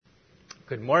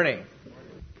Good morning.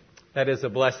 That is a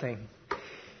blessing.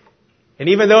 And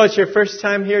even though it's your first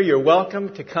time here, you're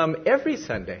welcome to come every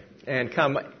Sunday and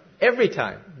come every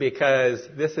time, because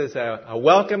this is a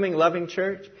welcoming, loving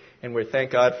church, and we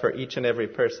thank God for each and every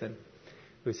person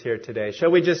who's here today.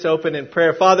 Shall we just open in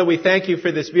prayer? Father, we thank you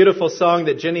for this beautiful song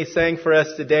that Jenny sang for us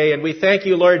today, and we thank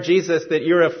you, Lord Jesus, that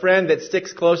you're a friend that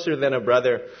sticks closer than a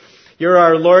brother. You're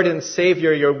our Lord and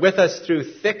Savior. You're with us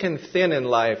through thick and thin in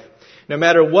life. No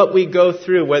matter what we go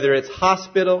through, whether it's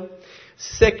hospital,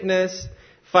 sickness,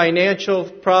 financial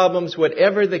problems,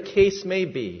 whatever the case may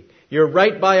be, you're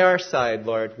right by our side,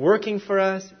 Lord, working for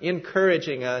us,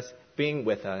 encouraging us, being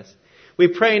with us. We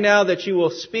pray now that you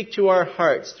will speak to our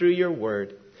hearts through your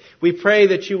word. We pray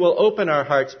that you will open our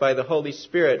hearts by the Holy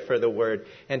Spirit for the word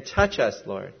and touch us,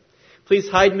 Lord. Please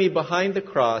hide me behind the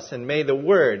cross, and may the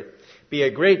word be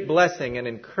a great blessing and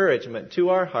encouragement to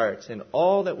our hearts in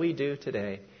all that we do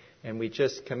today. And we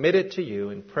just commit it to you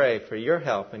and pray for your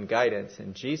help and guidance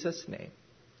in Jesus' name.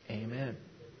 Amen.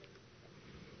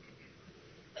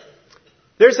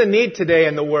 There's a need today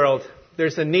in the world.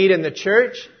 There's a need in the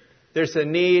church. There's a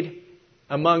need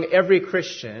among every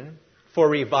Christian for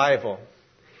revival.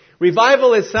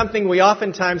 Revival is something we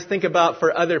oftentimes think about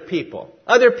for other people.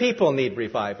 Other people need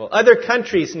revival. Other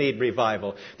countries need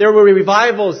revival. There were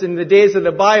revivals in the days of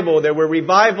the Bible. There were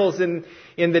revivals in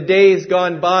the days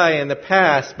gone by in the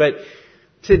past. But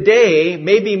today,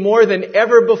 maybe more than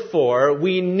ever before,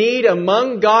 we need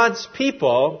among God's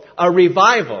people a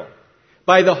revival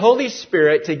by the Holy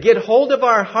Spirit to get hold of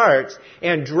our hearts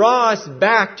and draw us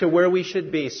back to where we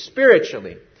should be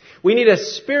spiritually. We need a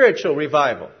spiritual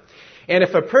revival. And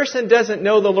if a person doesn't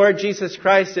know the Lord Jesus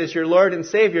Christ as your Lord and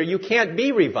Savior, you can't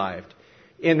be revived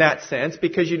in that sense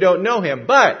because you don't know Him.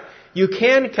 But you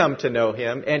can come to know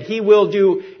Him, and He will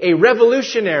do a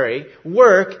revolutionary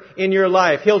work in your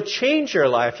life. He'll change your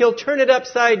life. He'll turn it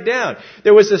upside down.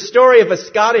 There was a story of a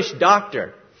Scottish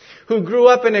doctor who grew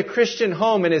up in a Christian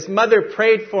home, and his mother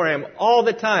prayed for him all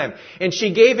the time. And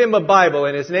she gave him a Bible,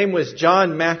 and his name was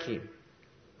John Mackey.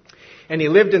 And he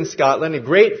lived in Scotland, a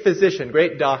great physician,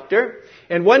 great doctor.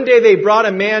 And one day they brought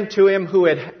a man to him who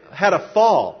had had a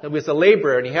fall. It was a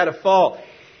laborer, and he had a fall.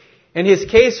 And his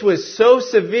case was so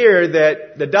severe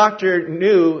that the doctor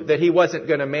knew that he wasn't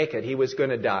going to make it. He was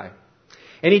going to die.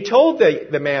 And he told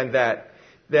the man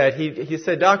that he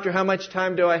said, "Doctor, how much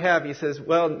time do I have?" He says,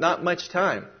 "Well, not much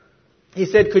time." He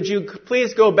said, "Could you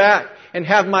please go back and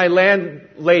have my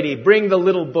landlady bring the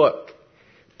little book?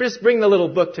 Just bring the little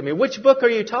book to me." "Which book are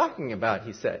you talking about?"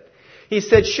 he said. He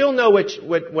said, "She'll know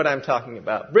what I'm talking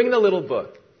about. Bring the little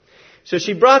book." So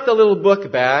she brought the little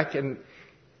book back, and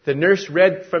the nurse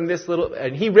read from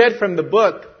and he read from the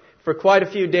book for quite a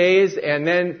few days, and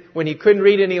then when he couldn't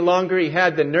read any longer, he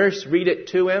had the nurse read it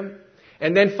to him,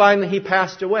 and then finally he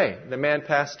passed away. The man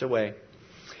passed away.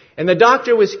 And the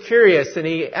doctor was curious, and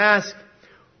he asked,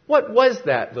 "What was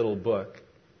that little book?"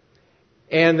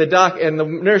 And the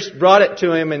nurse brought it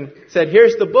to him and said,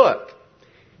 "Here's the book."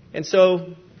 And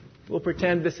so we'll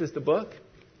pretend this is the book.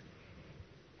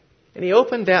 And he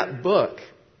opened that book,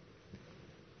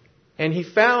 and he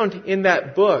found in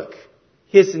that book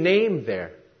his name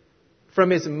there from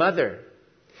his mother.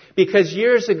 Because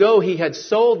years ago he had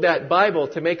sold that Bible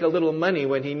to make a little money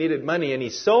when he needed money, and he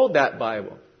sold that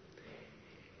Bible.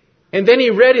 And then he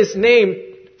read his name,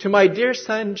 "To my dear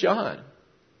son John,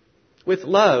 with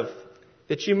love,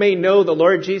 that you may know the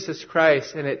Lord Jesus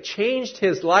Christ." And it changed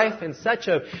his life in such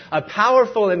a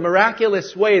powerful and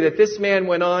miraculous way that this man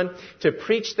went on to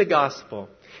preach the gospel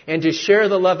and to share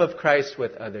the love of Christ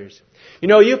with others. You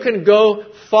know, you can go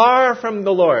far from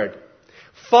the Lord,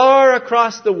 far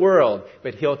across the world,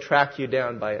 but He'll track you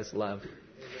down by His love.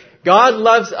 God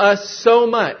loves us so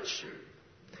much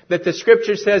that the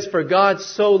Scripture says, "For God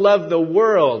so loved the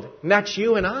world," and that's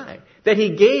you and I, "that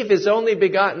He gave His only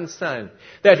begotten Son,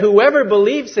 that whoever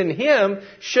believes in Him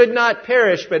should not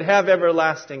perish but have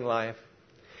everlasting life."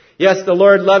 Yes, the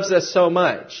Lord loves us so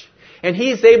much. And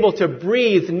He's able to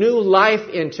breathe new life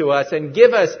into us and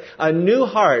give us a new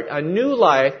heart, a new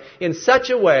life in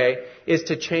such a way as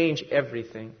to change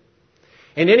everything.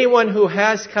 And anyone who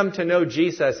has come to know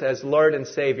Jesus as Lord and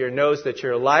Savior knows that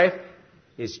your life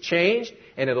is changed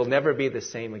and it'll never be the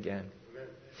same again.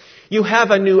 You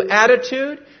have a new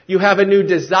attitude. You have a new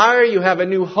desire. You have a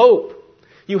new hope.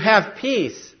 You have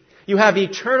peace. You have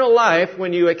eternal life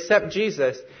when you accept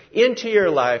Jesus into your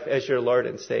life as your Lord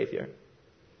and Savior.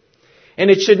 And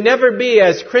it should never be,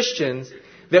 as Christians,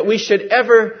 that we should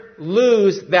ever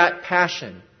lose that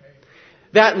passion,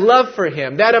 that love for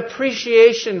Him, that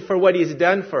appreciation for what He's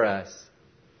done for us.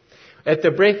 At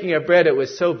the breaking of bread, it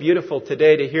was so beautiful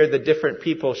today to hear the different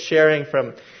people sharing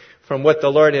from from what the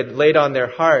Lord had laid on their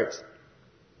hearts.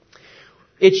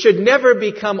 It should never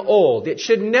become old. It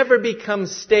should never become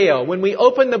stale. When we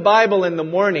open the Bible in the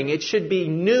morning, it should be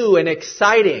new and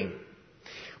exciting.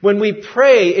 When we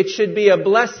pray, it should be a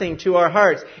blessing to our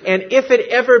hearts. And if it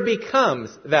ever becomes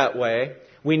that way,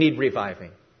 we need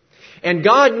reviving. And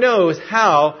God knows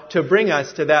how to bring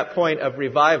us to that point of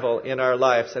revival in our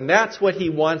lives. And that's what He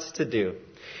wants to do.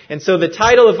 And so the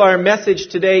title of our message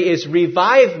today is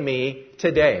Revive Me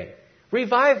Today.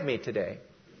 Revive me today.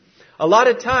 A lot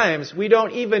of times we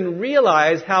don't even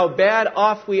realize how bad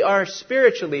off we are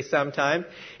spiritually sometimes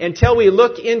until we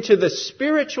look into the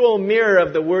spiritual mirror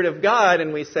of the Word of God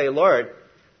and we say, Lord,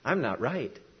 I'm not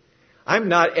right. I'm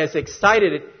not as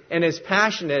excited and as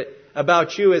passionate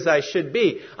about you as I should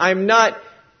be. I'm not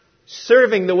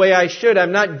serving the way I should.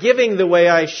 I'm not giving the way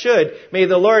I should. May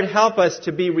the Lord help us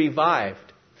to be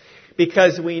revived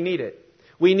because we need it.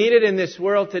 We need it in this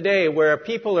world today where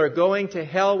people are going to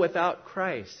hell without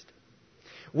Christ.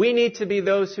 We need to be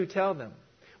those who tell them.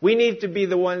 We need to be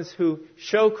the ones who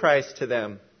show Christ to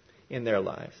them in their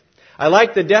lives. I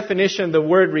like the definition of the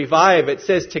word revive. It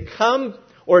says to come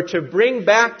or to bring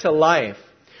back to life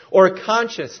or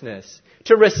consciousness,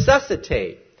 to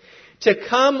resuscitate, to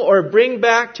come or bring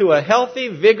back to a healthy,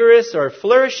 vigorous, or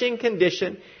flourishing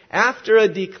condition after a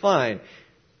decline,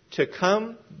 to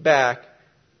come back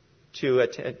to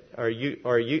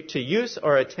use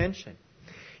or attention.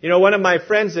 You know, one of my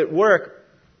friends at work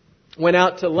went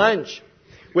out to lunch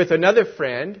with another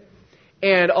friend,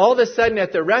 and all of a sudden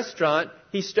at the restaurant,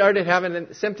 he started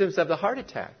having symptoms of the heart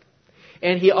attack.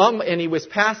 And he was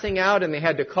passing out, and they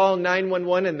had to call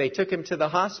 911, and they took him to the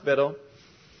hospital,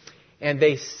 and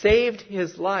they saved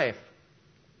his life.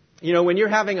 You know, when you're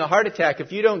having a heart attack,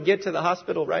 if you don't get to the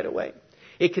hospital right away,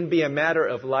 it can be a matter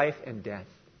of life and death.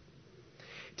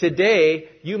 Today,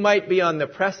 you might be on the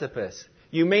precipice.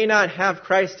 You may not have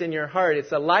Christ in your heart.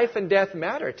 It's a life and death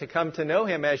matter to come to know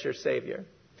Him as your Savior.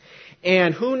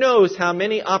 And who knows how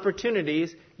many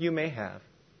opportunities you may have.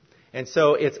 And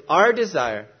so it's our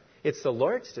desire, it's the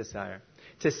Lord's desire,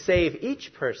 to save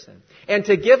each person and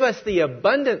to give us the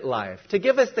abundant life, to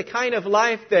give us the kind of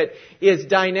life that is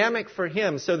dynamic for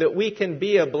Him so that we can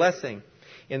be a blessing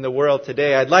in the world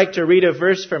today. I'd like to read a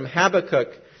verse from Habakkuk,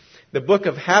 the book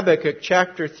of Habakkuk,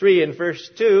 chapter 3 and verse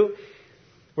 2.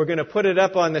 We're going to put it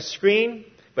up on the screen,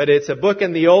 but it's a book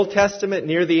in the Old Testament,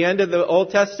 near the end of the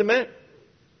Old Testament.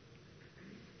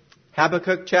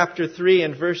 Habakkuk chapter 3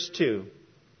 and verse 2.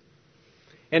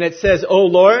 And it says, O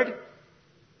Lord,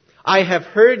 I have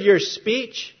heard your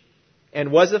speech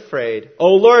and was afraid.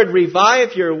 O Lord,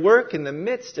 revive your work in the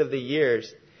midst of the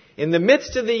years. In the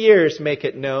midst of the years, make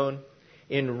it known.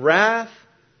 In wrath,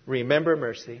 remember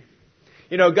mercy.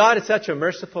 You know, God is such a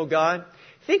merciful God.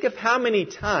 Think of how many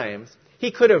times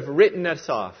He could have written us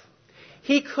off.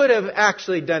 He could have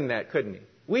actually done that, couldn't He?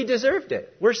 We deserved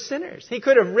it. We're sinners. He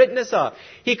could have written us off.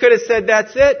 He could have said,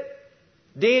 that's it.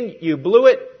 Dean, you blew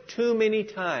it too many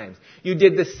times. You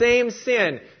did the same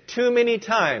sin too many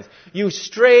times. You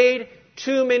strayed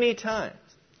too many times.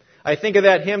 I think of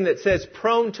that hymn that says,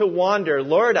 prone to wander,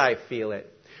 Lord, I feel it.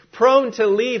 Prone to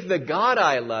leave the God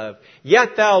I love.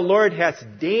 Yet thou, Lord, hast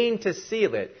deigned to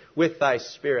seal it with thy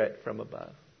Spirit from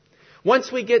above.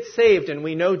 Once we get saved and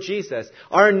we know Jesus,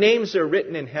 our names are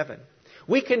written in heaven.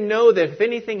 We can know that if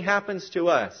anything happens to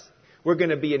us, we're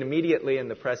going to be immediately in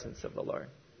the presence of the Lord.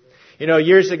 You know,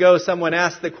 years ago, someone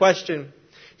asked the question,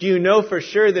 do you know for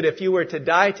sure that if you were to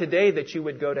die today that you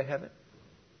would go to heaven?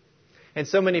 And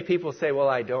so many people say, well,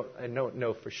 I don't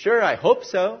know for sure. I hope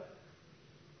so.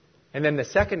 And then the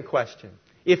second question,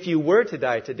 if you were to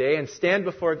die today and stand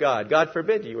before God, God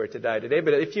forbid you were to die today,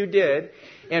 but if you did,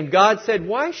 and God said,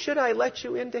 why should I let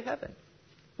you into heaven?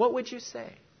 What would you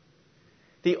say?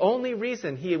 The only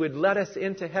reason He would let us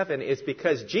into heaven is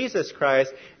because Jesus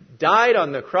Christ died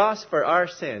on the cross for our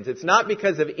sins. It's not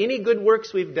because of any good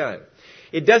works we've done.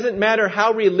 It doesn't matter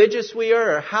how religious we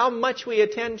are or how much we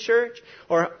attend church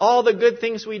or all the good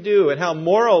things we do and how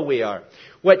moral we are.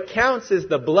 What counts is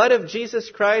the blood of Jesus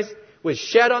Christ was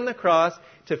shed on the cross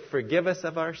to forgive us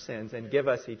of our sins and give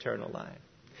us eternal life.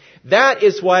 That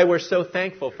is why we're so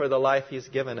thankful for the life He's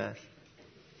given us.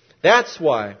 That's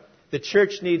why the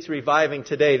church needs reviving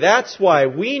today. That's why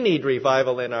we need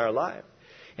revival in our life.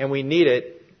 And we need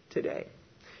it today.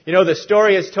 You know, the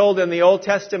story is told in the Old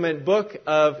Testament book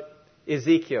of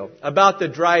Ezekiel about the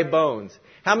dry bones.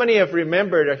 How many have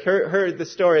remembered or heard the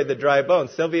story of the dry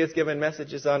bones? Sylvia's given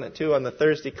messages on it too on the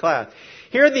Thursday class.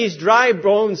 Here these dry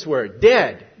bones were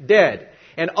dead.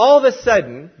 And all of a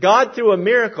sudden, God, through a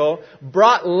miracle,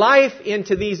 brought life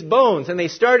into these bones. And they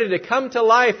started to come to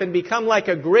life and become like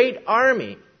a great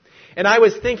army. And I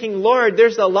was thinking, Lord,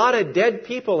 there's a lot of dead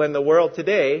people in the world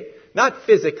today, not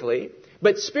physically,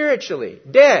 but spiritually,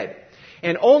 dead.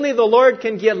 And only the Lord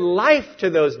can give life to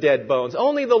those dead bones.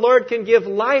 Only the Lord can give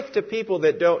life to people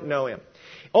that don't know Him.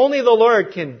 Only the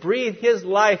Lord can breathe His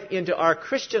life into our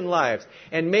Christian lives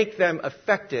and make them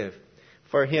effective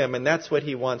for Him. And that's what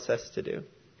He wants us to do.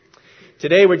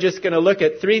 Today we're just going to look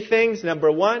at 3 things.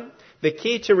 Number 1, the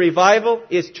key to revival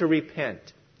is to repent.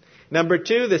 Number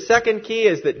 2, the second key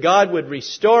is that God would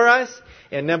restore us.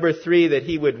 And number 3, that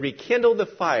He would rekindle the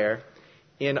fire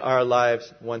in our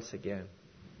lives once again.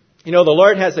 You know, the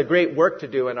Lord has a great work to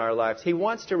do in our lives. He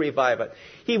wants to revive it.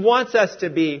 He wants us to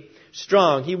be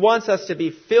strong. He wants us to be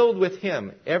filled with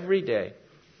Him every day.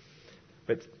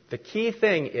 But the key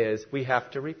thing is we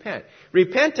have to repent.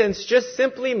 Repentance just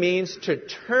simply means to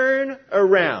turn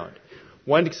around.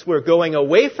 Once we're going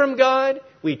away from God,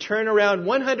 we turn around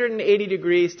 180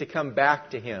 degrees to come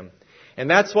back to Him. And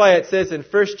that's why it says in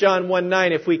 1 John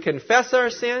 1:9, if we confess our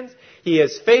sins, He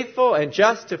is faithful and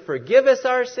just to forgive us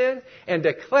our sins and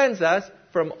to cleanse us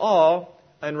from all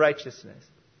unrighteousness.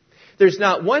 There's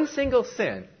not one single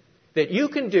sin that you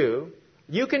can do,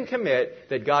 you can commit,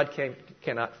 that God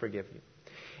cannot forgive you.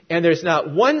 And there's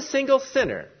not one single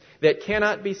sinner that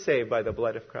cannot be saved by the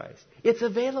blood of Christ. It's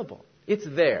available. It's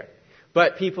there.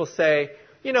 But people say,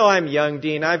 you know, I'm young,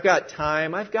 Dean. I've got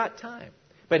time.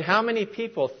 But how many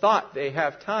people thought they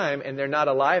have time and they're not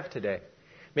alive today?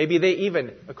 Maybe they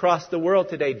even, across the world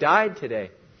today, died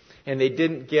today. And they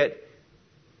didn't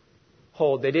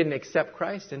they didn't accept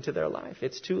Christ into their life.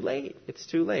 It's too late. It's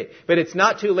too late. But it's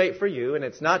not too late for you, and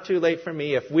it's not too late for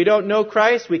me. If we don't know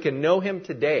Christ, we can know Him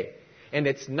today. And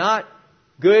it's not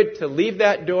good to leave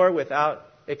that door without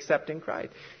accepting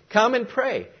Christ. Come and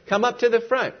pray. Come up to the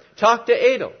front. Talk to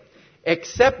Adel.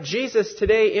 Accept Jesus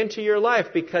today into your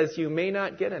life, because you may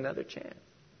not get another chance.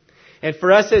 And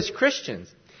for us as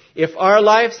Christians, if our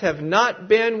lives have not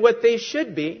been what they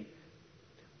should be,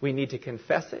 we need to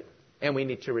confess it and we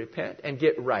need to repent and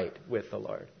get right with the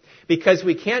Lord. Because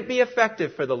we can't be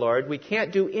effective for the Lord. We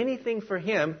can't do anything for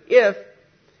Him if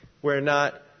we're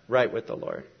not right with the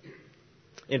Lord.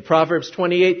 In Proverbs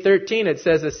 28:13, it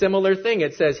says a similar thing.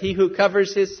 It says, he who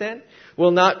covers his sin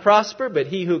will not prosper, but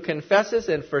he who confesses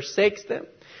and forsakes them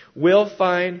will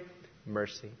find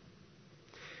mercy.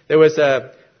 There was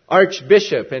a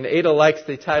archbishop, and Adel likes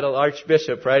the title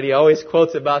archbishop, right? He always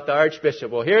quotes about the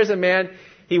archbishop. Well, here's a man,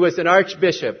 he was an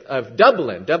archbishop of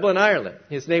Dublin, Ireland.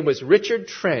 His name was Richard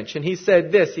Trench, and he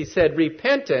said this. He said,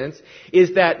 repentance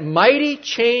is that mighty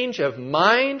change of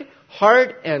mind,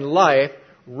 heart, and life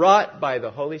wrought by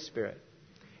the Holy Spirit.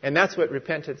 And that's what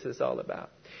repentance is all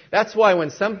about. That's why when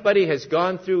somebody has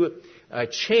gone through a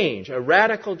change, a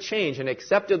radical change, and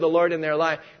accepted the Lord in their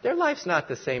life's not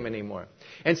the same anymore.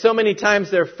 And so many times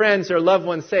their friends or loved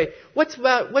ones say,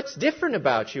 what's different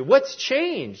about you? What's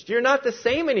changed? You're not the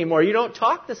same anymore. You don't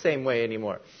talk the same way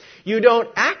anymore. You don't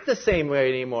act the same way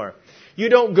anymore. You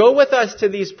don't go with us to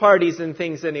these parties and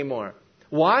things anymore.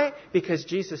 Why? Because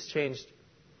Jesus changed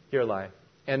your life.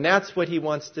 And that's what He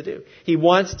wants to do. He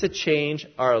wants to change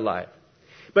our life.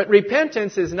 But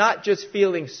repentance is not just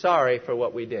feeling sorry for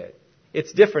what we did.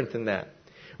 It's different than that.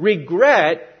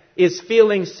 Regret is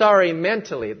feeling sorry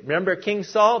mentally. Remember King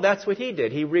Saul? That's what he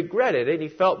did. He regretted it. He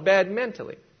felt bad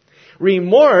mentally.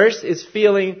 Remorse is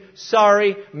feeling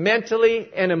sorry mentally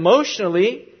and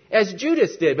emotionally, as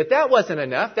Judas did. But that wasn't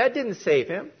enough. That didn't save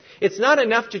him. It's not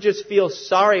enough to just feel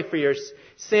sorry for your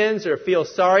sins or feel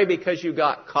sorry because you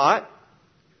got caught.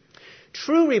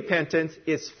 True repentance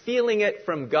is feeling it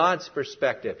from God's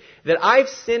perspective. That I've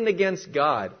sinned against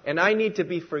God and I need to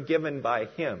be forgiven by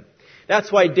Him. That's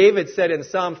why David said in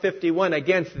Psalm 51,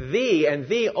 against Thee and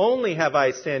Thee only have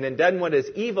I sinned and done what is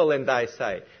evil in Thy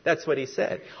sight. That's what he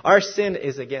said. Our sin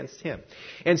is against Him.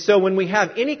 And so when we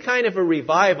have any kind of a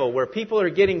revival where people are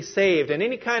getting saved and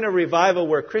any kind of revival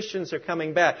where Christians are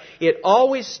coming back, it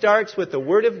always starts with the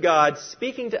Word of God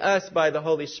speaking to us by the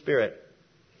Holy Spirit.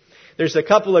 There's a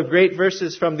couple of great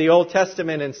verses from the Old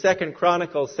Testament in 2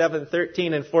 Chronicles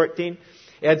 7:13 and 14.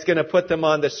 Ed's going to put them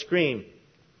on the screen.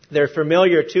 They're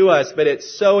familiar to us, but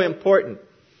it's so important.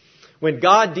 When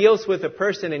God deals with a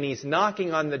person and He's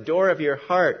knocking on the door of your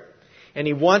heart and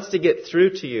He wants to get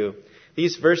through to you,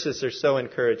 these verses are so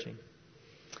encouraging.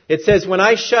 It says, when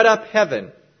I shut up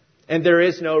heaven and there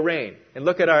is no rain. And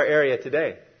look at our area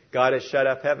today. God has shut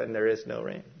up heaven, there is no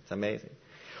rain. It's amazing.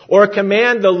 Or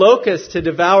command the locusts to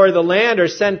devour the land, or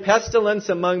send pestilence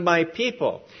among my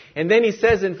people. And then He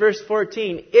says in verse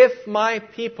 14, if my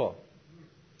people,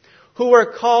 who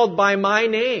are called by my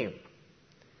name,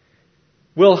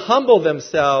 will humble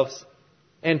themselves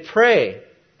and pray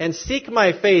and seek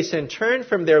my face and turn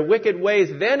from their wicked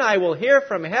ways, then I will hear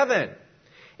from heaven,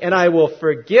 and I will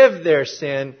forgive their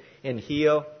sin and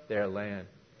heal their land.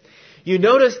 You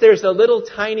notice there's a little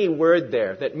tiny word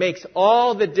there that makes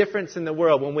all the difference in the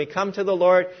world when we come to the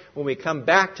Lord, when we come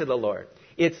back to the Lord.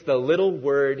 It's the little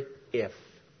word if.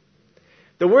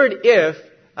 The word if,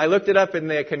 I looked it up in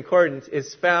the concordance,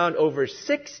 is found over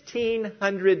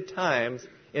 1,600 times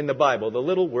in the Bible, the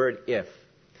little word if.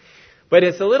 But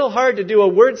it's a little hard to do a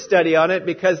word study on it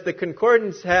because the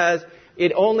concordance has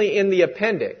it only in the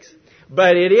appendix.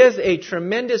 But it is a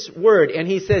tremendous word. And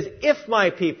he says, if my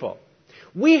people.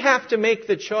 We have to make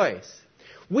the choice.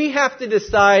 We have to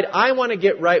decide, I want to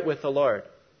get right with the Lord.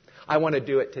 I want to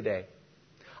do it today.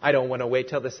 I don't want to wait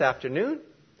till this afternoon.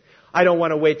 I don't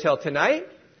want to wait till tonight.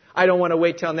 I don't want to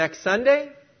wait till next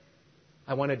Sunday.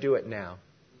 I want to do it now.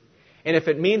 And if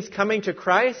it means coming to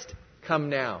Christ, come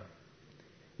now.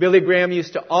 Billy Graham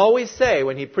used to always say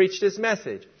when he preached his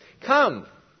message, come.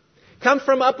 Come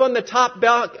from up on the top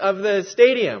balcony of the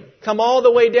stadium. Come all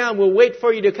the way down. We'll wait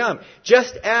for you to come.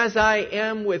 Just as I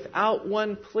am without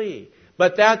one plea,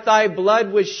 but that thy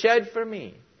blood was shed for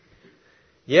me.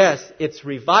 Yes, it's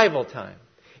revival time.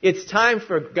 It's time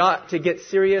for God to get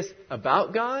serious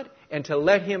about God and to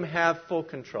let Him have full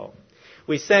control.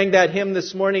 We sang that hymn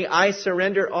this morning, I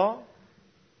surrender all.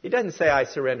 It doesn't say I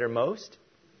surrender most.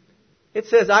 It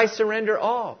says I surrender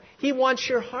all. He wants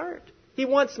your heart. He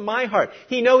wants my heart.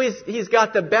 He knows He's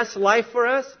got the best life for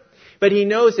us, but He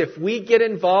knows if we get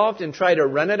involved and try to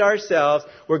run it ourselves,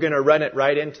 we're going to run it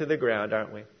right into the ground,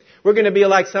 aren't we? We're going to be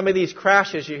like some of these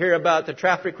crashes you hear about the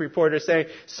traffic reporter saying,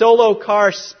 solo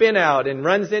car spin out and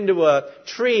runs into a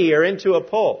tree or into a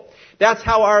pole. That's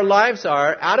how our lives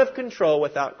are, out of control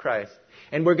without Christ.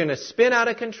 And we're going to spin out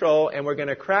of control and we're going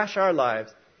to crash our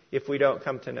lives if we don't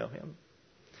come to know Him.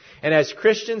 And as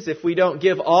Christians, if we don't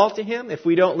give all to Him, if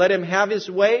we don't let Him have His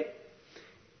way,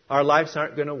 our lives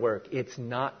aren't going to work. It's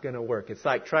not going to work. It's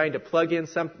like trying to plug in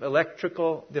some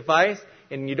electrical device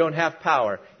and you don't have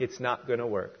power. It's not going to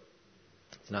work.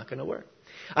 It's not going to work.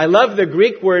 I love the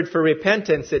Greek word for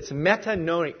repentance. It's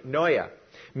metanoia.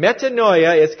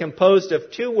 Metanoia is composed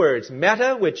of two words.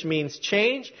 Meta, which means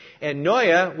change, and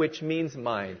noia, which means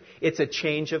mind. It's a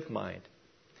change of mind.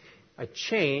 A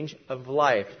change of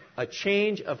life. A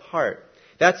change of heart.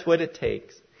 That's what it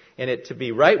takes. And it to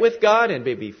be right with God and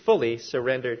to be fully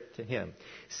surrendered to Him.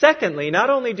 Secondly, not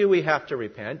only do we have to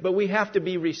repent, but we have to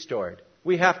be restored.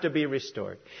 We have to be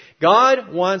restored.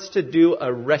 God wants to do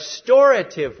a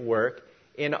restorative work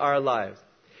in our lives.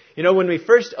 You know, when we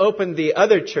first opened the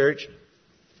other church,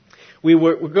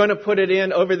 we're going to put it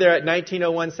in over there at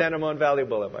 1901 San Ramon Valley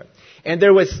Boulevard. And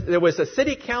there was a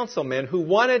city councilman who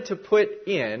wanted to put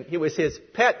in, it was his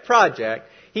pet project,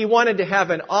 he wanted to have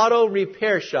an auto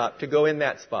repair shop to go in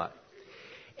that spot.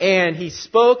 And he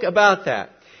spoke about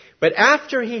that. But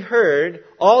after he heard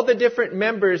all the different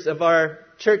members of our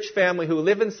church family who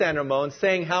live in San Ramon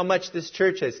saying how much this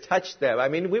church has touched them. I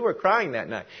mean, we were crying that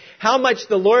night. How much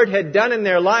the Lord had done in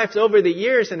their lives over the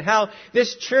years and how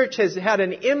this church has had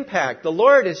an impact. The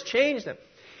Lord has changed them.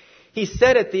 He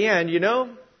said at the end, you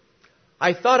know,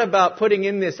 I thought about putting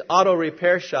in this auto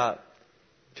repair shop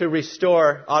to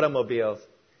restore automobiles.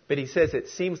 But he says it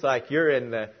seems like you're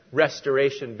in the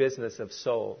restoration business of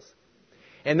souls.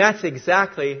 And that's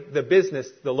exactly the business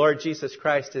the Lord Jesus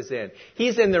Christ is in.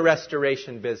 He's in the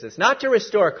restoration business. Not to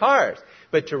restore cars,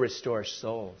 but to restore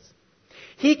souls.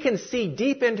 He can see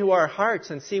deep into our hearts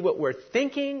and see what we're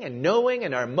thinking and knowing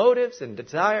and our motives and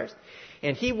desires.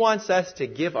 And He wants us to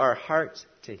give our hearts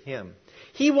to Him.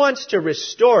 He wants to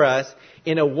restore us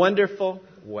in a wonderful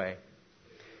way.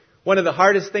 One of the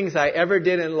hardest things I ever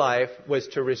did in life was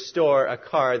to restore a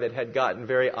car that had gotten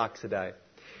very oxidized.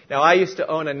 Now, I used to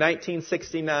own a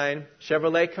 1969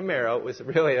 Chevrolet Camaro. It was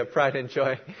really a pride and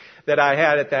joy that I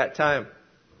had at that time.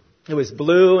 It was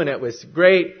blue and it was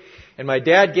great. And my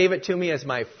dad gave it to me as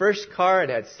my first car. It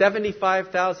had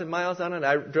 75,000 miles on it.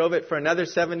 I drove it for another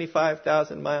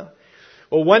 75,000 miles.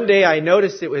 Well, one day I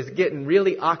noticed it was getting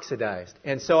really oxidized.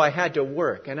 And so I had to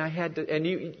work. And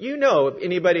you know,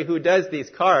 anybody who does these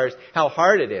cars, how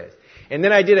hard it is. And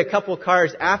then I did a couple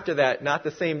cars after that, not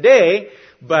the same day,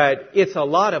 but it's a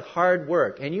lot of hard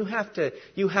work. And you have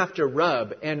to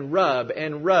rub and rub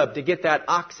and rub to get that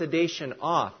oxidation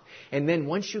off. And then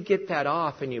once you get that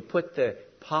off and you put the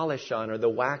polish on or the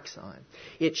wax on,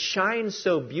 it shines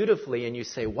so beautifully and you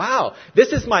say, wow,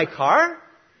 this is my car?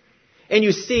 And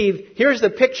you see, here's the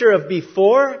picture of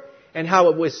before and how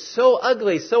it was so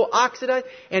ugly, so oxidized,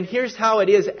 and here's how it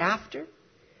is after.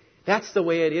 That's the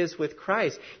way it is with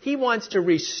Christ. He wants to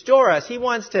restore us. He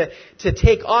wants to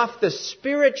take off the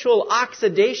spiritual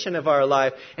oxidation of our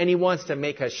life, and He wants to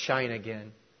make us shine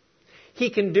again. He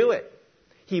can do it.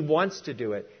 He wants to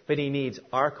do it, but He needs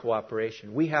our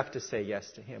cooperation. We have to say yes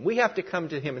to Him. We have to come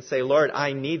to Him and say, Lord,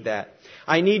 I need that.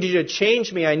 I need You to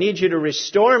change me. I need You to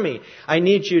restore me. I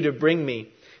need You to bring me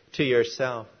to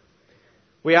Yourself.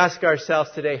 We ask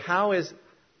ourselves today, how is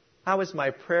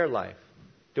my prayer life?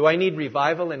 Do I need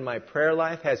revival in my prayer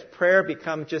life? Has prayer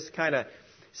become just kind of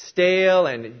stale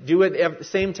and do it at the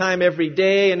same time every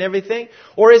day and everything?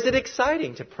 Or is it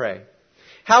exciting to pray?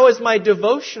 How is my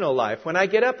devotional life? When I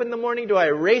get up in the morning, do I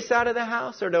race out of the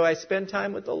house or do I spend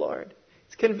time with the Lord?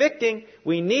 It's convicting.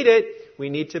 We need it. We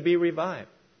need to be revived.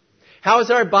 How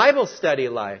is our Bible study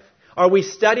life? Are we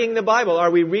studying the Bible?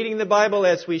 Are we reading the Bible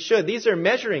as we should? These are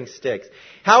measuring sticks.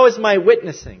 How is my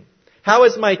witnessing? How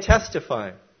is my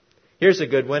testifying? Here's a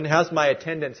good one. How's my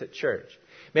attendance at church?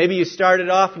 Maybe you started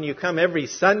off and you come every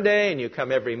Sunday and you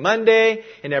come every Monday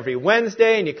and every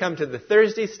Wednesday and you come to the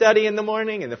Thursday study in the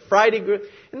morning and the Friday group.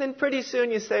 And then pretty soon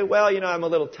you say, well, I'm a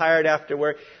little tired after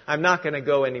work. I'm not going to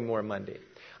go anymore Monday.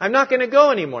 I'm not going to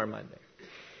go anymore Monday.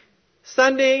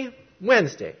 Sunday,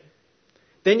 Wednesday.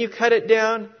 Then you cut it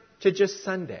down to just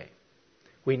Sunday.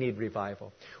 We need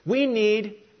revival. We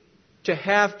need to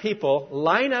have people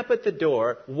line up at the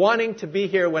door wanting to be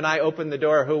here when I open the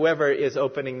door, whoever is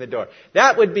opening the door.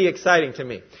 That would be exciting to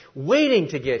me. Waiting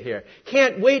to get here.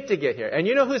 Can't wait to get here. And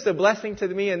you know who's the blessing to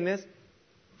me in this?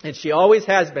 And she always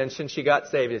has been since she got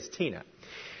saved, is Tina.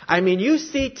 I mean, you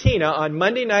see Tina on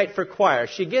Monday night for choir.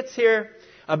 She gets here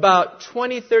about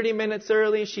 20, 30 minutes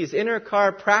early. She's in her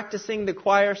car practicing the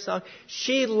choir song.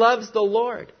 She loves the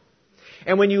Lord.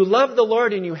 And when you love the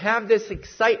Lord and you have this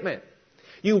excitement,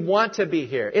 you want to be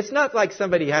here. It's not like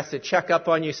somebody has to check up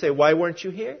on you and say, why weren't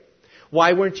you here?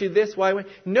 Why weren't you this? Why weren't...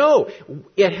 No,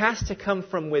 it has to come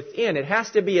from within. It has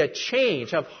to be a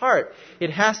change of heart. It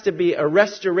has to be a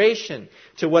restoration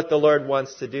to what the Lord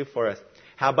wants to do for us.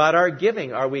 How about our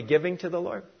giving? Are we giving to the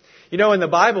Lord? In the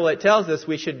Bible it tells us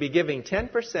we should be giving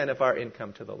 10% of our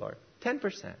income to the Lord.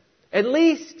 10%. At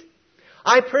least.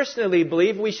 I personally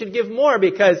believe we should give more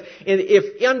because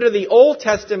if under the Old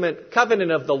Testament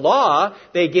covenant of the law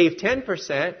they gave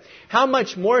 10%, how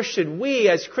much more should we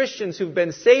as Christians who've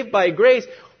been saved by grace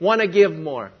want to give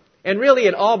more? And really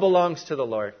it all belongs to the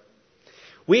Lord.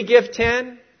 We give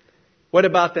 10. What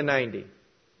about the 90?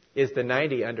 Is the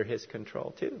 90 under His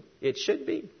control too? It should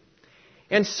be.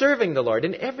 And serving the Lord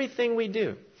in everything we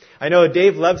do. I know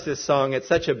Dave loves this song. It's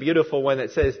such a beautiful one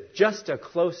that says, just a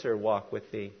closer walk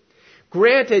with Thee.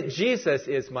 Grant it, Jesus,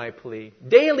 is my plea.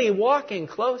 Daily walking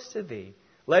close to Thee.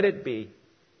 Let it be,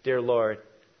 dear Lord,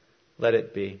 let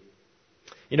it be.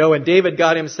 When David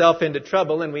got himself into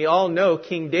trouble, and we all know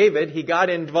King David, he got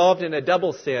involved in a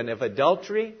double sin of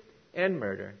adultery and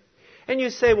murder. And you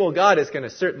say, well, God is going to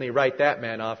certainly write that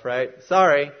man off, right?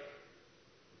 Sorry.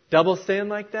 Double sin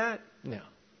like that? No.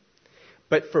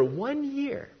 But for 1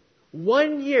 year,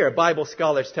 Bible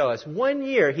scholars tell us, 1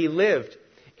 year he lived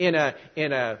in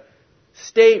a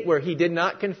state where he did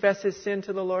not confess his sin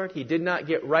to the Lord. He did not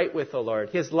get right with the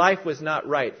Lord. His life was not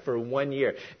right for 1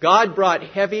 year. God brought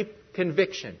heavy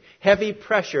conviction, heavy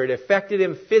pressure. It affected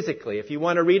him physically. If you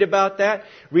want to read about that,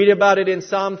 read about it in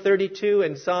Psalm 32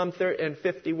 and Psalm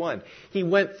 51. He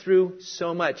went through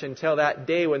so much until that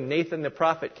day when Nathan the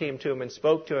prophet came to him and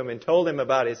spoke to him and told him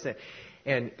about his sin.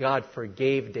 And God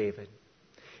forgave David.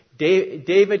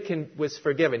 David was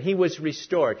forgiven. He was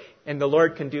restored. And the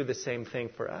Lord can do the same thing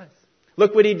for us.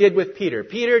 Look what He did with Peter.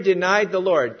 Peter denied the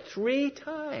Lord 3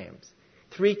 times.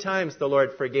 3 times the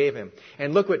Lord forgave him.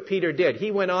 And look what Peter did.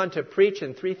 He went on to preach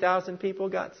and 3,000 people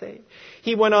got saved.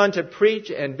 He went on to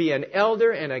preach and be an elder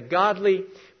and a godly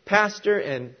pastor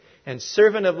and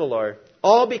servant of the Lord.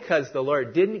 All because the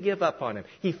Lord didn't give up on him.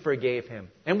 He forgave him.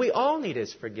 And we all need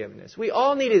His forgiveness. We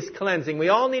all need His cleansing. We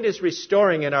all need His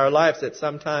restoring in our lives at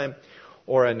some time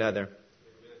or another.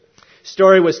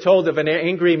 Story was told of an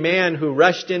angry man who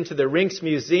rushed into the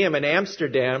Rijksmuseum in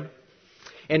Amsterdam,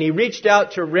 and he reached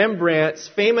out to Rembrandt's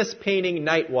famous painting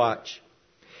Night Watch.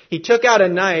 He took out a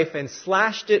knife and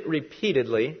slashed it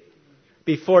repeatedly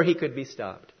before he could be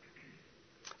stopped.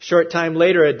 A short time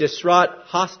later, a distraught,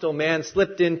 hostile man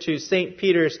slipped into St.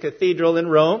 Peter's Cathedral in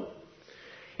Rome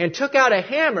and took out a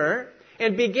hammer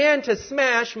and began to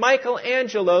smash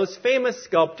Michelangelo's famous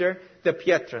sculpture, the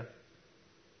Pietra.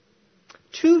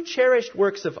 2 cherished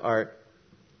works of art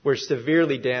were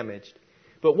severely damaged.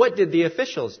 But what did the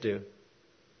officials do?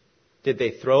 Did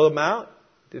they throw them out?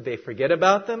 Did they forget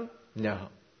about them? No.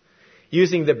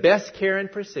 Using the best care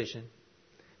and precision,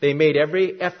 they made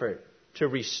every effort to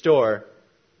restore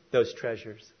those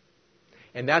treasures.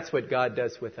 And that's what God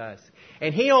does with us.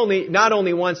 And He not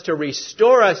only wants to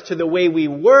restore us to the way we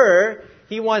were,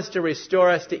 He wants to restore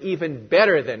us to even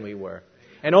better than we were.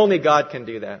 And only God can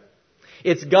do that.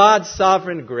 It's God's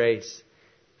sovereign grace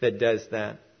that does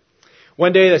that.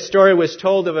 One day the story was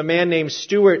told of a man named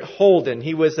Stuart Holden.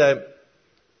 He was a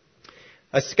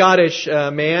Scottish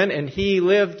man, and he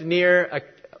lived near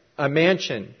a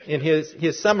mansion. In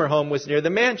his summer home was near the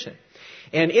mansion.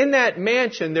 And in that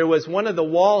mansion there was one of the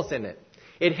walls in it.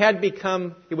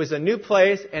 It was a new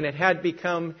place, and it had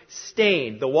become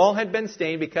stained. The wall had been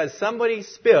stained because somebody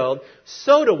spilled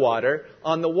soda water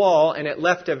on the wall, and it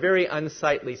left a very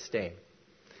unsightly stain.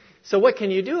 So what can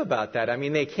you do about that? I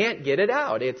mean, they can't get it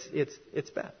out. It's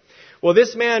bad. Well,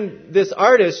 this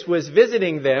artist was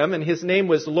visiting them, and his name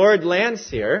was Lord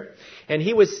Landseer, and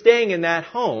he was staying in that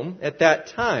home at that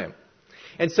time.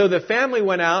 And so the family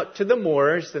went out to the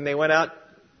moors, and they went out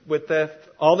with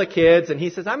all the kids, and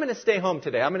he says, I'm going to stay home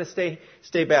today. I'm going to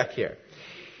stay back here.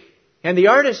 And the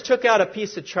artist took out a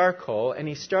piece of charcoal, and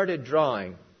he started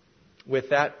drawing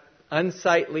with that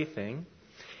unsightly thing.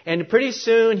 And pretty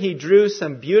soon he drew a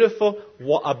beautiful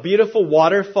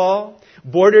waterfall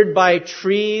bordered by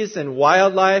trees and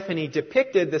wildlife, and he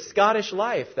depicted the Scottish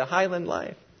life, the Highland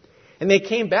life. And they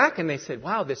came back and they said,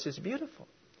 wow, this is beautiful.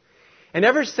 And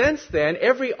ever since then,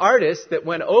 every artist that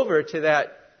went over to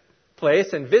that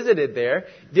place and visited there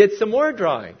did some more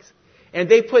drawings. And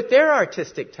they put their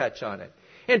artistic touch on it.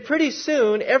 And pretty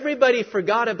soon, everybody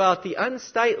forgot about the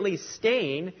unsightly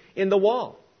stain in the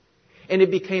wall. And it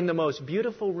became the most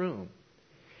beautiful room.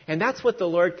 And that's what the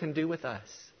Lord can do with us.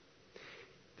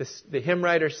 The hymn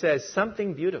writer says,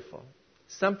 something beautiful,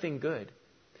 something good.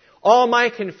 All my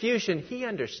confusion He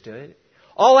understood.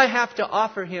 All I have to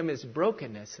offer Him is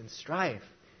brokenness and strife.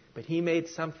 But He made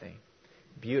something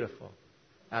beautiful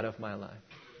out of my life.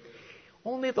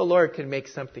 Only the Lord can make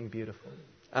something beautiful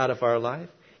out of our life.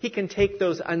 He can take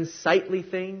those unsightly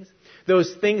things,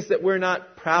 those things that we're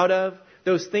not proud of,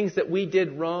 those things that we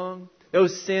did wrong,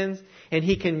 those sins, and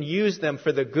He can use them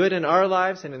for the good in our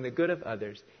lives and in the good of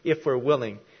others if we're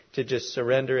willing to just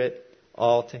surrender it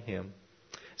all to Him.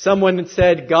 Someone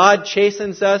said, God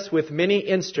chastens us with many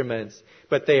instruments,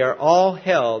 but they are all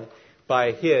held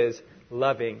by His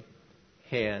loving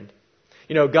hand.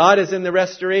 You know, God is in the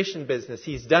restoration business.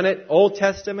 He's done it Old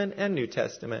Testament and New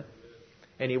Testament.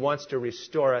 And He wants to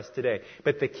restore us today.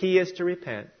 But the key is to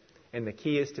repent, and the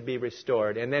key is to be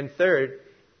restored. And then third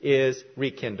is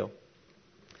rekindle.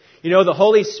 You know, the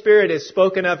Holy Spirit is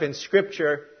spoken of in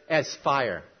Scripture as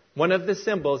fire. One of the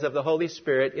symbols of the Holy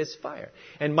Spirit is fire.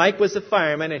 And Mike was a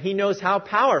fireman, and he knows how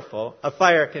powerful a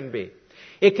fire can be.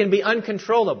 It can be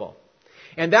uncontrollable.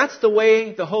 And that's the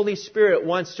way the Holy Spirit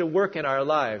wants to work in our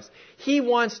lives. He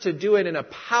wants to do it in a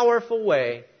powerful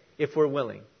way if we're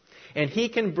willing. And He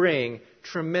can bring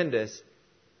tremendous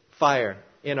fire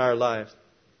in our lives.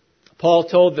 Paul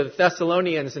told the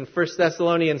Thessalonians in 1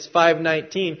 Thessalonians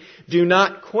 5:19, do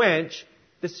not quench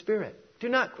the Spirit. Do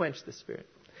not quench the Spirit.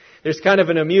 There's kind of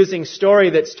an amusing story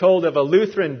that's told of a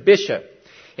Lutheran bishop.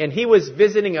 And he was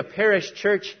visiting a parish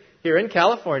church here in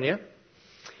California.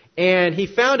 And he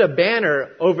found a banner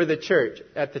over the church,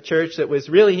 at the church, that was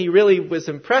he really was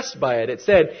impressed by it. It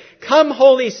said, come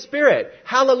Holy Spirit,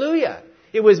 hallelujah.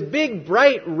 It was big,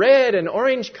 bright red and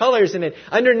orange colors, and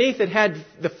underneath it had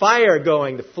the fire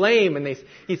going, the flame, and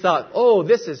he thought, oh,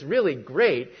 this is really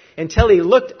great, until he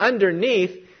looked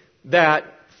underneath that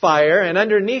fire, and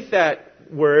underneath that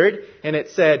word, and it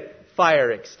said,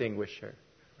 fire extinguisher.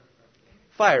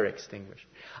 Fire extinguisher.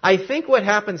 I think what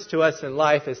happens to us in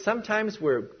life is sometimes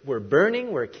we're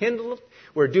burning, we're kindled,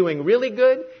 we're doing really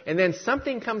good, and then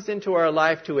something comes into our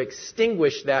life to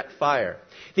extinguish that fire.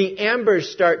 The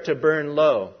embers start to burn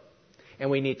low,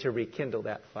 and we need to rekindle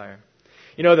that fire.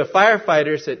 You know, the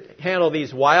firefighters that handle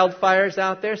these wildfires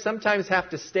out there sometimes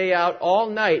have to stay out all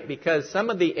night because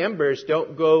some of the embers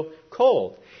don't go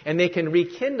cold, and they can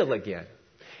rekindle again.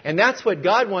 And that's what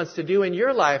God wants to do in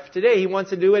your life today. He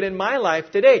wants to do it in my life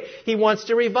today. He wants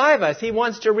to revive us. He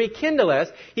wants to rekindle us.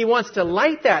 He wants to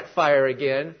light that fire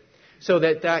again so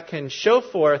that can show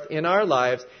forth in our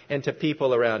lives and to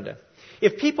people around us.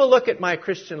 If people look at my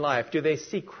Christian life, do they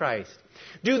see Christ?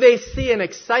 Do they see an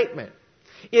excitement?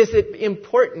 Is it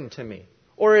important to me?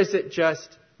 Or is it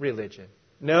just religion?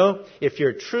 No, if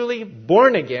you're truly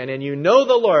born again and you know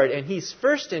the Lord and He's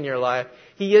first in your life,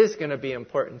 He is going to be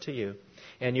important to you.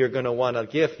 And you're going to want to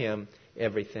give Him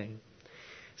everything.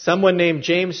 Someone named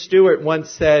James Stewart once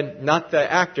said, not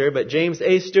the actor, but James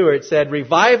A. Stewart said,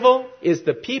 revival is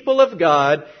the people of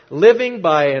God living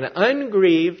by an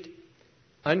ungrieved,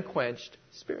 unquenched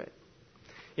spirit.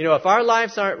 You know, if our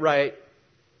lives aren't right,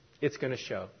 It's going to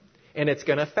show. And it's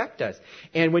going to affect us.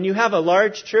 And when you have a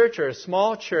large church or a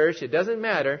small church, it doesn't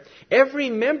matter. Every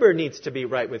member needs to be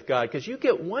right with God. Because you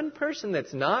get one person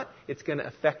that's not, it's going to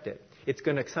affect it. It's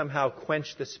going to somehow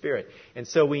quench the Spirit. And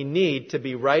so we need to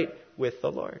be right with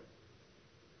the Lord.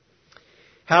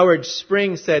 Howard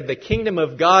Spring said, the kingdom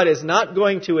of God is not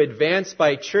going to advance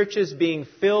by churches being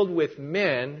filled with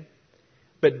men,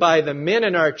 but by the men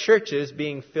in our churches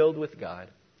being filled with God.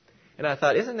 And I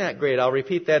thought, isn't that great? I'll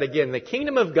repeat that again. The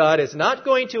kingdom of God is not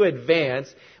going to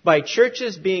advance by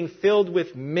churches being filled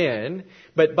with men,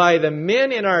 but by the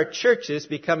men in our churches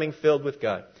becoming filled with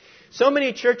God. So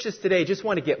many churches today just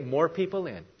want to get more people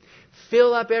in.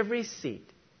 Fill up every seat.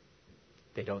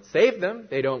 They don't save them.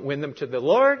 They don't win them to the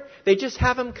Lord. They just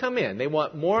have them come in. They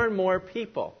want more and more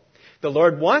people. The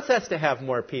Lord wants us to have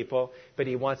more people, but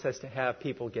He wants us to have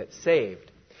people get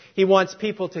saved. He wants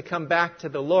people to come back to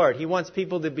the Lord. He wants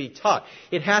people to be taught.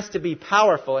 It has to be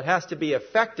powerful. It has to be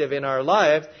effective in our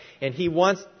lives. And He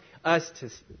wants us to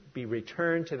be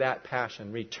returned to that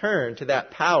passion, return to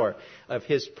that power of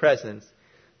His presence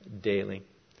daily.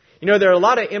 You know, there are a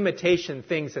lot of imitation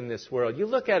things in this world. You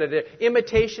look at it,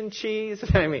 imitation cheese,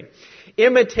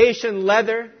 imitation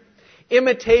leather,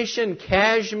 imitation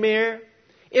cashmere,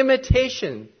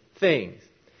 imitation things.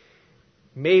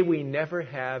 May we never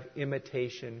have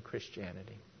imitation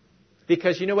Christianity.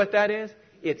 Because you know what that is?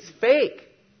 It's fake.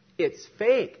 It's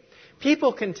fake.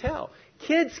 People can tell.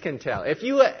 Kids can tell. If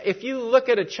you look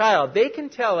at a child, they can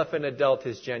tell if an adult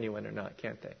is genuine or not,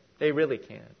 can't they? They really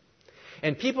can.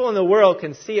 And people in the world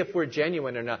can see if we're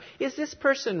genuine or not. Is this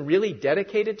person really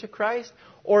dedicated to Christ?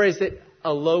 Or is it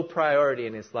a low priority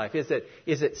in his life? Is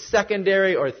it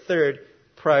secondary or third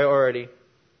priority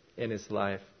in his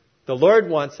life? The Lord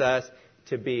wants us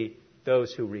to be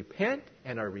those who repent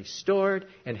and are restored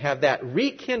and have that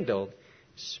rekindled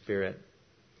spirit.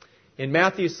 In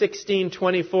Matthew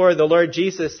 16:24, the Lord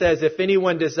Jesus says, if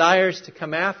anyone desires to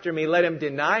come after me, let him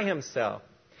deny himself,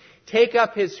 take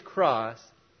up his cross,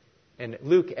 and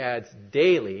Luke adds,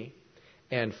 daily,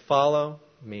 and follow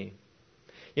me.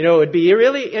 You know, it would be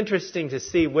really interesting to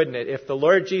see, wouldn't it, if the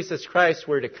Lord Jesus Christ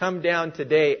were to come down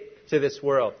today to this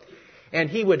world. And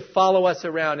He would follow us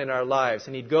around in our lives.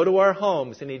 And He'd go to our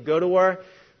homes. And He'd go to our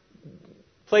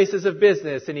places of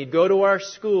business. And He'd go to our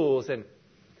schools. And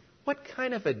what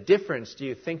kind of a difference do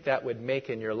you think that would make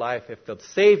in your life if the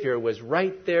Savior was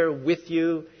right there with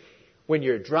you when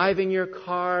you're driving your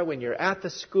car, when you're at the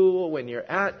school, when you're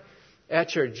at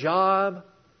your job?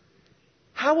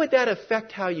 How would that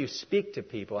affect how you speak to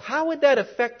people? How would that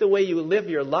affect the way you live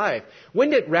your life?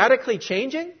 Wouldn't it radically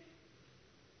change it?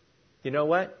 You know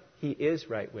what? He is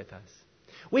right with us.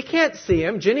 We can't see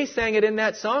Him. Ginny sang it in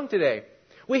that song today.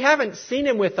 We haven't seen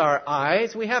Him with our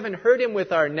eyes. We haven't heard Him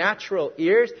with our natural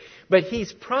ears. But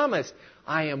He's promised,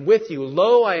 I am with you.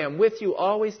 Lo, I am with you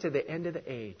always to the end of the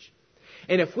age.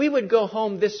 And if we would go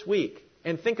home this week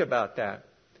and think about that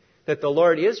the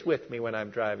Lord is with me when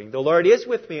I'm driving. The Lord is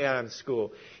with me when I'm in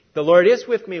school. The Lord is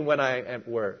with me when I'm at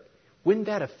work. Wouldn't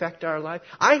that affect our life?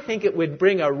 I think it would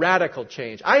bring a radical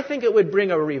change. I think it would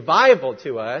bring a revival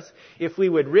to us if we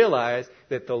would realize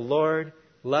that the Lord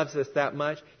loves us that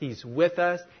much. He's with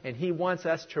us, and He wants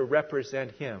us to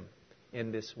represent Him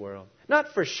in this world. Not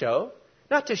for show,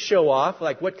 not to show off,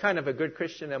 like what kind of a good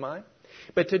Christian am I?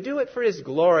 But to do it for His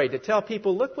glory, to tell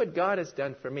people, look what God has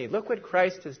done for me. Look what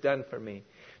Christ has done for me.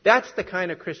 That's the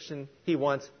kind of Christian He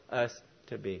wants us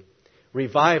to be.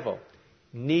 Revival,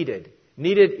 needed.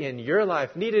 Needed in your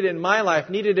life, needed in my life,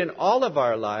 needed in all of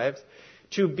our lives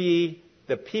to be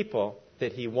the people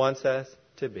that He wants us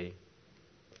to be.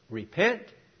 Repent,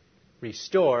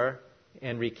 restore,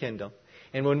 and rekindle.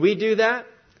 And when we do that,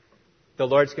 the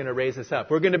Lord's going to raise us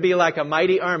up. We're going to be like a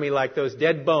mighty army, like those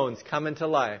dead bones coming to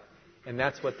life. And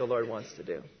that's what the Lord wants to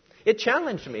do. It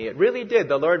challenged me. It really did.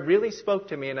 The Lord really spoke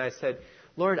to me, and I said,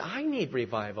 Lord, I need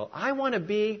revival. I want to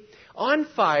be on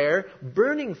fire,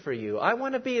 burning for you. I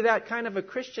want to be that kind of a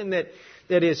Christian that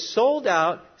is sold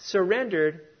out,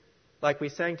 surrendered, like we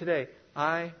sang today.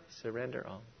 I surrender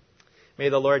all. May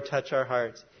the Lord touch our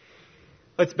hearts.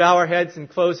 Let's bow our heads and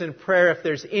close in prayer. If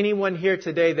there's anyone here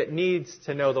today that needs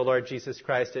to know the Lord Jesus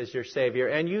Christ as your Savior,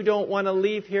 and you don't want to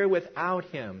leave here without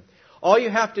Him, all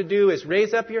you have to do is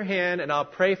raise up your hand and I'll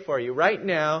pray for you right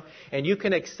now, and you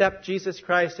can accept Jesus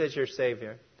Christ as your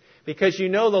Savior. Because you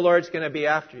know the Lord's going to be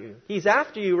after you. He's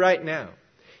after you right now.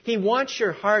 He wants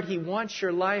your heart. He wants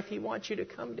your life. He wants you to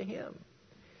come to Him.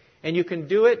 And you can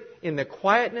do it in the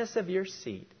quietness of your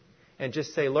seat and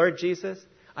just say, Lord Jesus,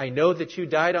 I know that you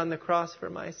died on the cross for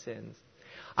my sins.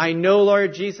 I know,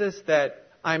 Lord Jesus, that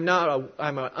I'm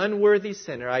an unworthy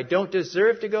sinner. I don't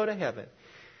deserve to go to heaven.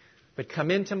 But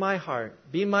come into my heart.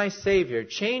 Be my Savior.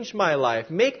 Change my life.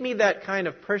 Make me that kind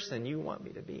of person you want me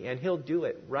to be. And He'll do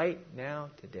it right now,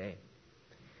 today.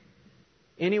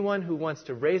 Anyone who wants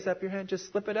to raise up your hand,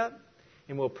 just slip it up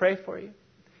and we'll pray for you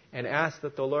and ask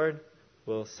that the Lord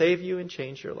will save you and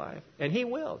change your life. And He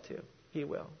will too. He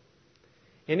will.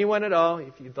 Anyone at all,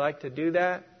 if you'd like to do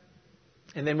that.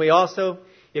 And then we also,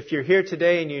 if you're here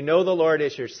today and you know the Lord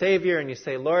as your Savior and you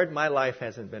say, Lord, my life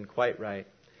hasn't been quite right.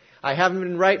 I haven't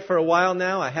been right for a while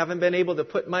now. I haven't been able to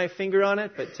put my finger on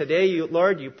it. But today,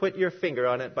 Lord, you put your finger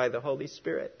on it by the Holy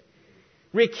Spirit.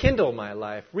 Rekindle my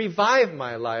life. Revive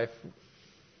my life.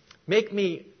 Make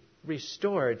me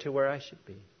restored to where I should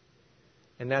be.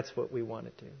 And that's what we want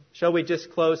to do. Shall we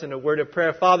just close in a word of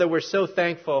prayer? Father, we're so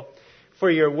thankful for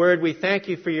your word. We thank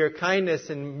you for your kindness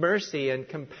and mercy and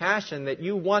compassion, that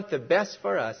you want the best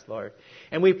for us, Lord.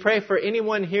 And we pray for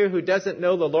anyone here who doesn't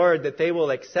know the Lord, that they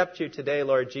will accept you today,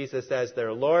 Lord Jesus, as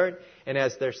their Lord and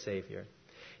as their Savior.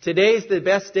 Today's the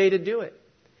best day to do it.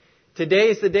 Today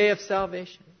is the day of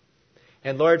salvation.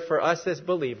 And Lord, for us as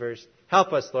believers,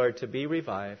 help us, Lord, to be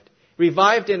revived.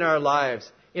 Revived in our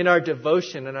lives, in our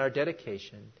devotion and our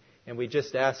dedication. And we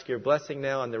just ask your blessing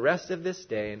now on the rest of this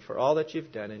day and for all that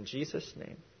you've done. In Jesus'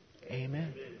 name,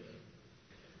 amen.